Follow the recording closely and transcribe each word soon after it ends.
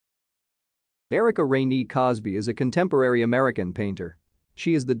Erika Ranee Cosby is a contemporary American painter.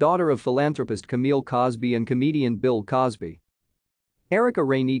 She is the daughter of philanthropist Camille Cosby and comedian Bill Cosby. Erika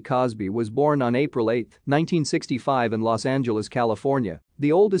Ranee Cosby was born on April 8, 1965 in Los Angeles, California,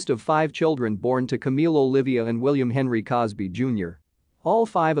 the oldest of 5 children born to Camille Olivia and William Henry Cosby Jr. All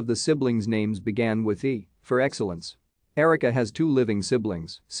 5 of the siblings' names began with E, for excellence. Erika has 2 living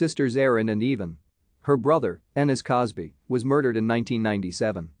siblings, sisters Erin and Evan. Her brother, Ennis Cosby, was murdered in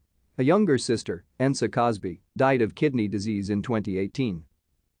 1997. A younger sister, Ensa Cosby, died of kidney disease in 2018.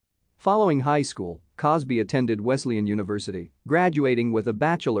 Following high school, Cosby attended Wesleyan University, graduating with a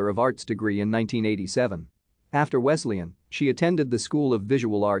Bachelor of Arts degree in 1987. After Wesleyan, she attended the School of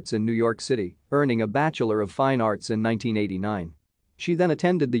Visual Arts in New York City, earning a Bachelor of Fine Arts in 1989. She then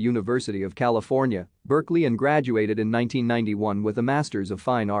attended the University of California, Berkeley and graduated in 1991 with a Master's of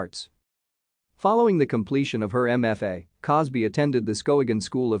Fine Arts. Following the completion of her MFA, Cosby attended the Skowhegan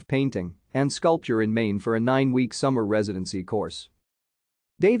School of Painting and Sculpture in Maine for a 9-week summer residency course.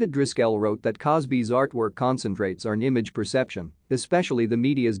 David Driscoll wrote that Cosby's artwork concentrates on image perception, especially the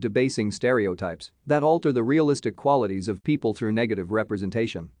media's debasing stereotypes that alter the realistic qualities of people through negative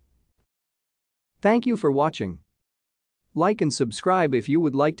representation. Thank you for watching. Like and subscribe if you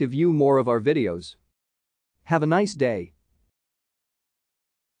would like to view more of our videos. Have a nice day.